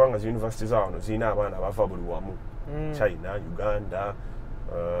olwokuba nga university zaawano zirina abaana abava buli wamu, China, Uganda,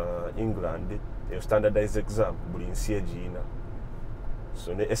 England, eyo standardized exam buli nsi egiyina.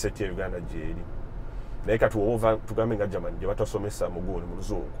 So ne SAT ya Uganda gyeri. naye kati oba tugambe nga Germany gye batasomesa muguuni mu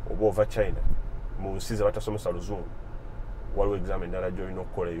luzungu oba ova China mu nsi ze batasomesa luzungu waliwo exam endala gy'olina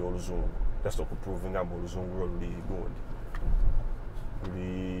okukola ey'oluzungu just okuprovinga mbu oluzungu lwo luli gundi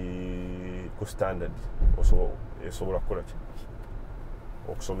luli ku standard esobola kukola ki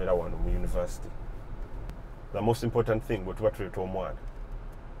okusomera wano mu university. The most important thing bwe tuba tuleeta omwana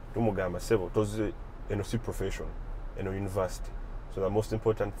tumugamba sebo toze eno si profession eno university, so the most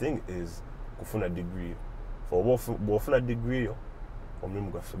important thing is kufuna degree. Bw'ofuna degree yo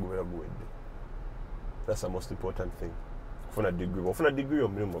omulimu gwaffe gubeera guwedde. That's the most important thing. Kufuna degree. Bw'ofuna degree yo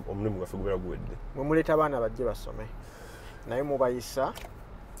omulimu gwaffe gubeera guwedde. Mwe muleeta abaana bajje basome naye mubayisa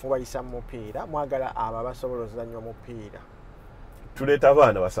mu mupiira mwagala abo abasobola ozannya omupiira. Tuleeta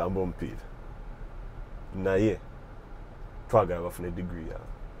abaana basamba omupiira naye twagala bafune degree yaabwe.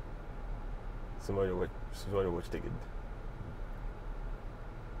 Simanyi bwekitegedde.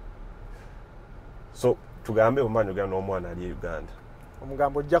 So tugambe omwana ogenda n'omwana ali e Uganda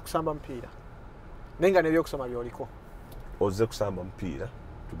omugambo ojja kusamba mupiira naye nga n'ebyokusoma byoliko ozze kusamba mupiira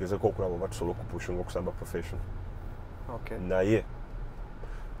tugezeko okulaba oba tusobola okupushinga okusamba professional. Okay. Naye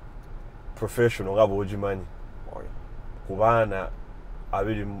professional nga bw'ogimanyi ku baana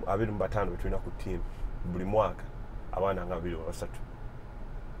 25 betulina ku tiimu buli mwaka abaana nga 23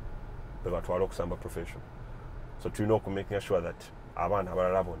 be batwala okusamba professional. So tulina okumaking sure that abaana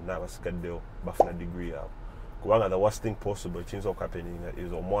abalala bonna abasigaddewo bafuna degree yaabwe kubanga the worst thing possible ekiyinza okuhappeninga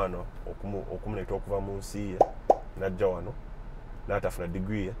is omwana okumuleeta okuva mu nsi ye n'ajja wano n'atafuna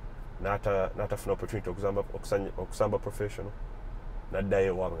degree ye n'atafuna opportunity okusamba professional n'addayo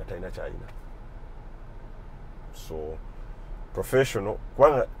ewaabwe nga talina kyalina. So professional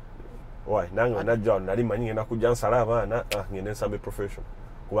kubanga nange najja wano nali manyi ngenda kujja nsala abaana ngende nsambe professional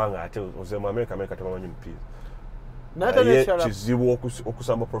kubanga ate oze mu America tebamanyi mupiira. Naye kizibu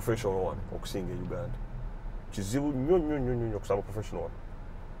okusamba professional wano okusinga e Uganda. Kizibu nnyo okusamba professional wano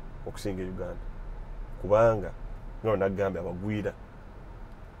okusinga e Uganda kubanga nga nagambye abagwira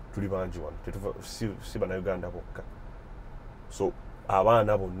tuli bangi wano si bannayuganda bokka. So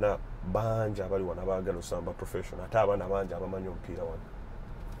abaana bonna bangi abali wano abaagala osamba professional ate abaana bangi abamanyi omupiira wano.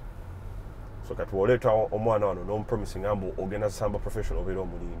 So kati woleeta omwana wano n'omupromisinga mbu ogenda samba professional obeera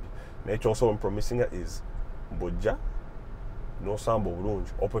omulimbi naye kyosobola omupromisinga is mbojja n'osamba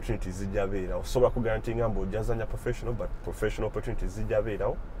obulungi opportunities zijja beerawo. Osobola kugarantinga mbu ojja zanya professional but professional opportunities zijja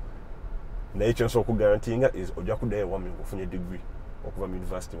beerawo naye kyensobola kugarantinga is ojja kuddayo ewamwe ng'ofunye degree okuva mu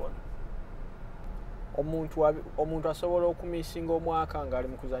university wano. Omuntu asobola okumisinga omwaka ng'ali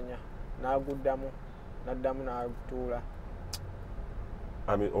mu kuzanya n'aguddamu n'atuula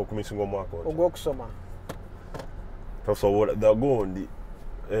okumisinga omwaka ogw'okusoma tosobola dagondi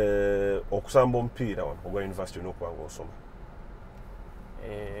okusamba omupiira wano ogwa university n'okuba ng'osoma.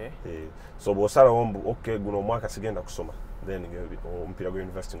 So bw'osalawo mbu okay guno omwaka sigenda kusoma then omupiira gwa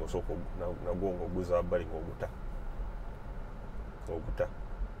university ng'osooka nagwo ng'oguza bbali ng'oguta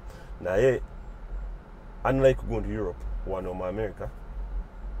naye unlike gundi Europe wano mu America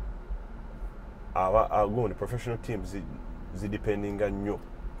gundi professional teams zidependinga nnyo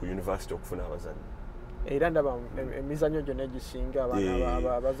ku university okufuna abazanyi era ndaba emizannyo gyonna egisinga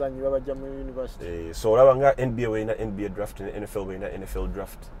abaana abazanyi babajja mu university. So olaba nga NBA weyina NBA draft ne NFL weyina NFL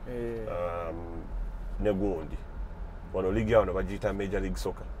draft ne gundi wano league yawano bagiyita Major League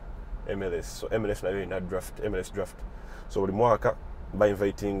Soccer MLS. So MLS nayo yeyina MLS draft. So buli mwaka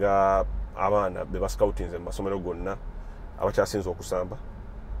bainvitinga abaana be bascoutinze mu masomero gonna abakyasinze okusamba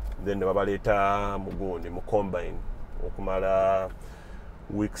then ne babaleeta mu gundi mu combine okumala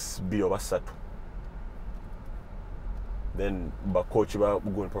weeks 2 oba 3 then bacoach ba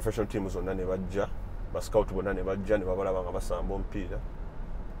gundi professional teams zonna ne bajja bascout bonna ne bajja ne babalaba nga basamba omupiira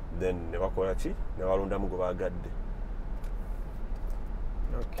then ne bakola ki ne balondamu gwe baagadde.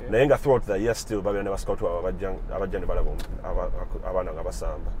 Okay. Naye nga throughout the year still babeera ne bascout abajja ne balaba abaana nga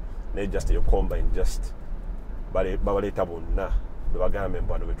basamba naye just eyo combine just babaleeta bonna bebagambe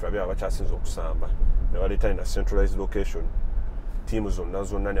mbu bano betulabye abakyasinza okusamba ne baleeta na centralized location team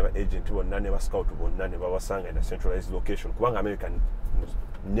zonna ne ba agent bonna ne ba scout bonna ne babasanga na centralized location kubanga America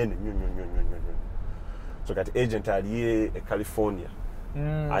nene nnyo. So kati agent ali e California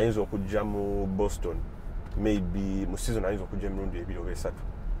ayinza okujja mu Boston maybe mu season ayinza okujja emirundi 2 oba 3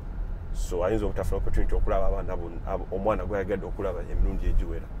 so ayinza okutafuna opportunity okulaba abaana omwana gwayagadde okulaba emirundi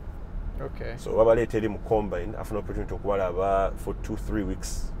egiwera. Okay. So babaleeta eri mu combine afuna opportunity okubalaba for 2-3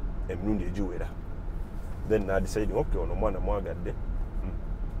 weeks emirundi egiwera then na deciding okay ono omwana mwagadde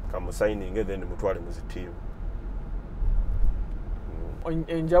kamusigning then mutwale mu zitiimu.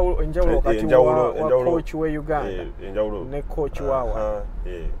 Enjawulo wakati wa coach we Uganda enjawulo ne coach wawa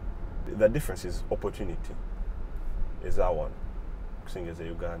The difference is opportunity is our one kusinga za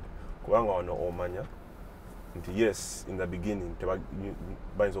Uganda kubanga wano omanya nti yes in the beginning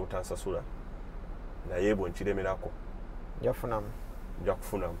bayinza obutansasula naye bwe nkiremerako nja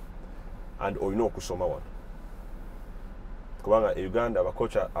kufunamu and olina okusoma wano kubanga Uganda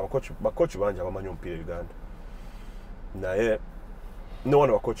abakochi bangi abamanyi omupiira Uganda naye ne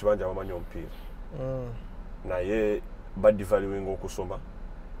wano abakochi bangi abamanyi omupiira naye badevaluing okusoma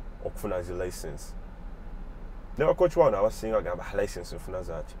okufuna zi license ne bakochi wano abasinga gamba license nfuna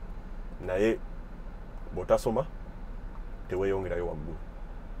zaaki naye bw'otasoma teweeyongerayo waggulu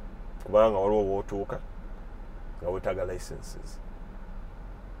kubanga waliwo wootuuka nga weetaaga licenses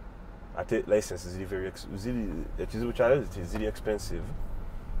ate licenses ziri ekizibu kyayo ziri expensive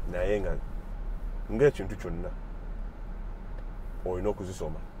naye ng'ekintu kyonna olina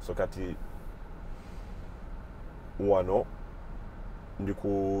okuzisoma so kati wano ndi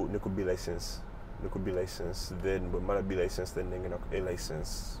ku B license then bwe mmala B license then nengenda ku A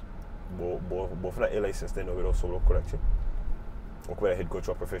license bw'ofuna A license then obeera osobola okukola ki okubeera head coach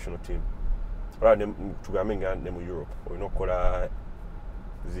wa professional team tugambe nga ne mu Europe olina okukola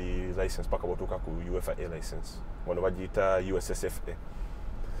zi license paka bw'otuuka ku UEFA A license wano bagiyita USSFA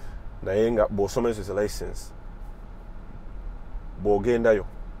naye nga bw'osomesa zi license bw'ogendayo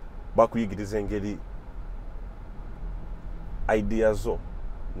bakuyigiriza engeri idea zo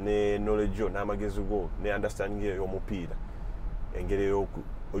ne knowledge yo n'amagezi go ne understanding y'omupiira engeri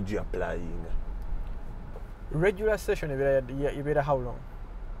y'ogi applying. Regular session ebeera how long?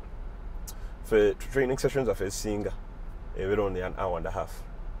 For training sessions are singa ebeera only an hour and a half,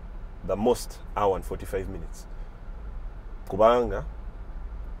 the most hour and 45 minutes kubanga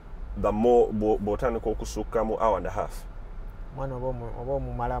the more bw'otandika okusukkamu hour and a half omwana oba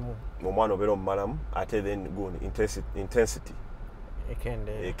omumalamu omwana obeera omumalamu ate then go intensity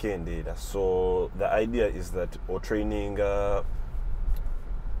ekendeera so the idea is that or training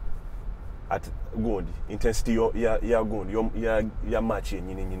at gundi intensity ya gundi ya match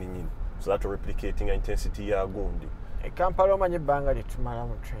yenyini so that replicating intensity ya gundi Kampala omanye ebbanga lyetumala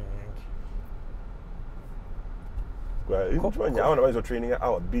mu training abana bayinza training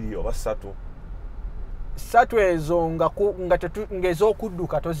hour 2 oba 3 satu ezo nga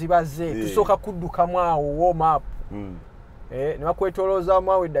ez'okudduka tozibaze tusooka kuddukamu awo warm up ne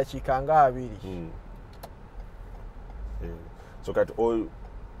bakwetoloozaamu awo eddakiika nga 2 so kati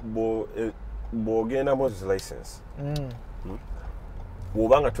bw'ogenda Moses license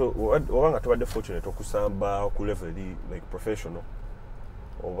obanga tubadde fortunate okusamba ku level like professional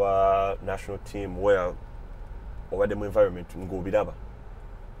oba national team where obadde mu environment ng'obiraba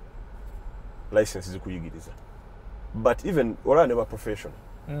license zikuyigiriza but even olaba ne ba professional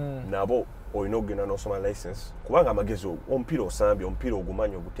nabo olina okugenda n'osoma license kubanga amagezi omupiira osambye omupiira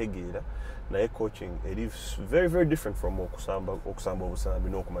ogumanyi ogutegeera naye coaching is very very different from okusamba obusambi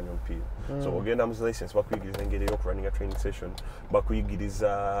n'okumanya omupiira so ogenda mu license bakuyigiriza engeri y'okurunning a training session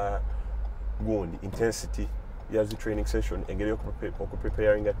bakuyigiriza gundi intensity ya zi training session engeri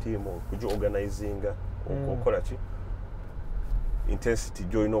y'okupreparing a team okugi-organizing okukola ki intensity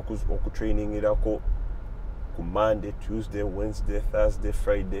gy'olina okutrainingirako ku Monday, Tuesday, Wednesday, Thursday,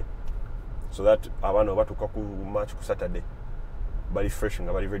 Friday so that abaana batuuka ku match ku Saturday bali fresh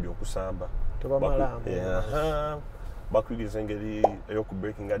nga bali ready okusamba bakuyigiriza engeri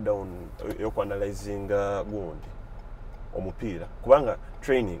ey'okubreakinga down ey'okuanalyzinga gundi omupiira kubanga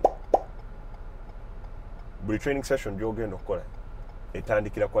buli training session gy'ogenda okukola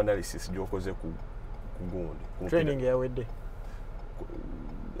etandikira ku analysis gy'okoze ku gundi training yawedde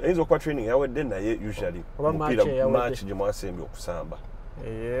eyinza okuba training yawedde naye usually omupiira match gye mwasembye okusamba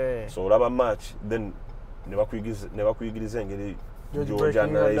so olaba match then ne bakuyigiriza engeri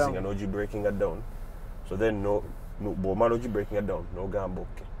gy'ogi-analyzing n'ogi-breaking down so then bw'omala ogi-breaking down n'ogamba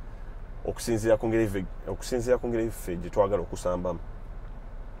okay okusinziira ku ngeri ffe gye twagala okusambamu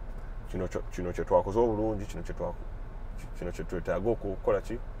kino kye twakoze obulungi kino kye twetaaga okukola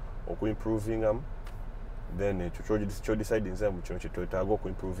ki oku-improvingamu then ekyo decidinzamu kino kye twetaaga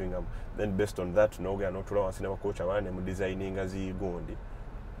oku-improvingamu then based on that n'ogenda n'otula wansi ne bakocha abaana ne mu designinga zigundi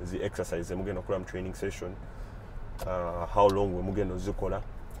zi exercise mugenda okukola mu training session how long we mugenda ozikola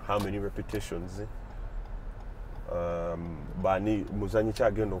how many repetitions bani muzanyi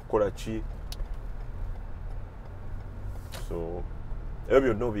kyagenda okukola ki so ebyo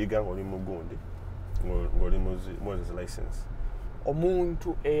byonna obiyiga ng'oli mu gundi ng'oli Moses license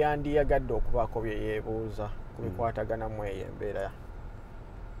omuntu eyandiyagadde okubaako bye yeebuuza ku bikwataganamu eyo embeera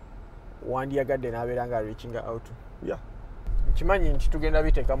wandiyagadde n'abeera nga reaching out nkimanyi nti tugenda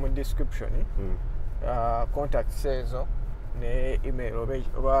biteeka mu description contacts ezo ne email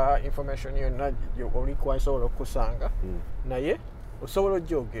oba information yonna oli kwasobola okusanga naye osobola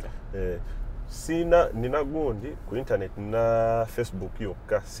ogyogera. Nina gundi ku internet na Facebook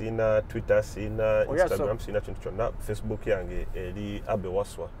yokka, sina Twitter, sina Instagram, sina kintu kyonna. Facebook yange eri Abel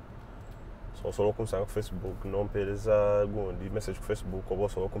Wasswa. So osobola okunsanga ku Facebook nompeereza gundi message ku Facebook oba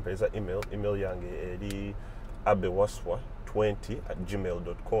osobola okumpeereza email yange eri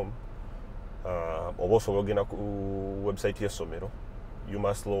abelwasswa20@gmail.com. Oba osobola ogenda ku website y'essomero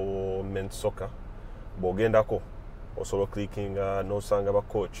Lowell Men's Soccer, bw'ogendako osobola clickinga n'osanga ba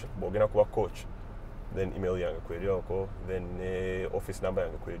coach, bw'ogenda ku ba coach then email yange kweri okwo, then office number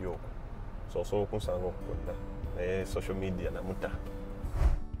yange kweri okwo. So osobola okunsanga okukonna social media namuta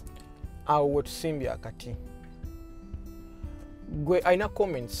awo wetusimbye akati. Gwe alina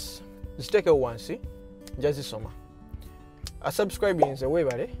comments ziteeke wansi nja zisoma. Asubscribe nze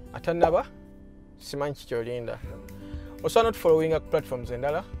weebale, atannaba simanyi kikyolinda. Osobola n'otufollowinga ku platforms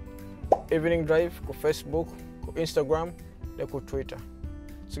endala, Evening Drive ku Facebook, ku Instagram ne ku Twitter.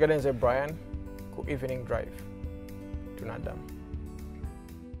 Sigadde nze Bryan ku Evening Drive. Tunaddamu.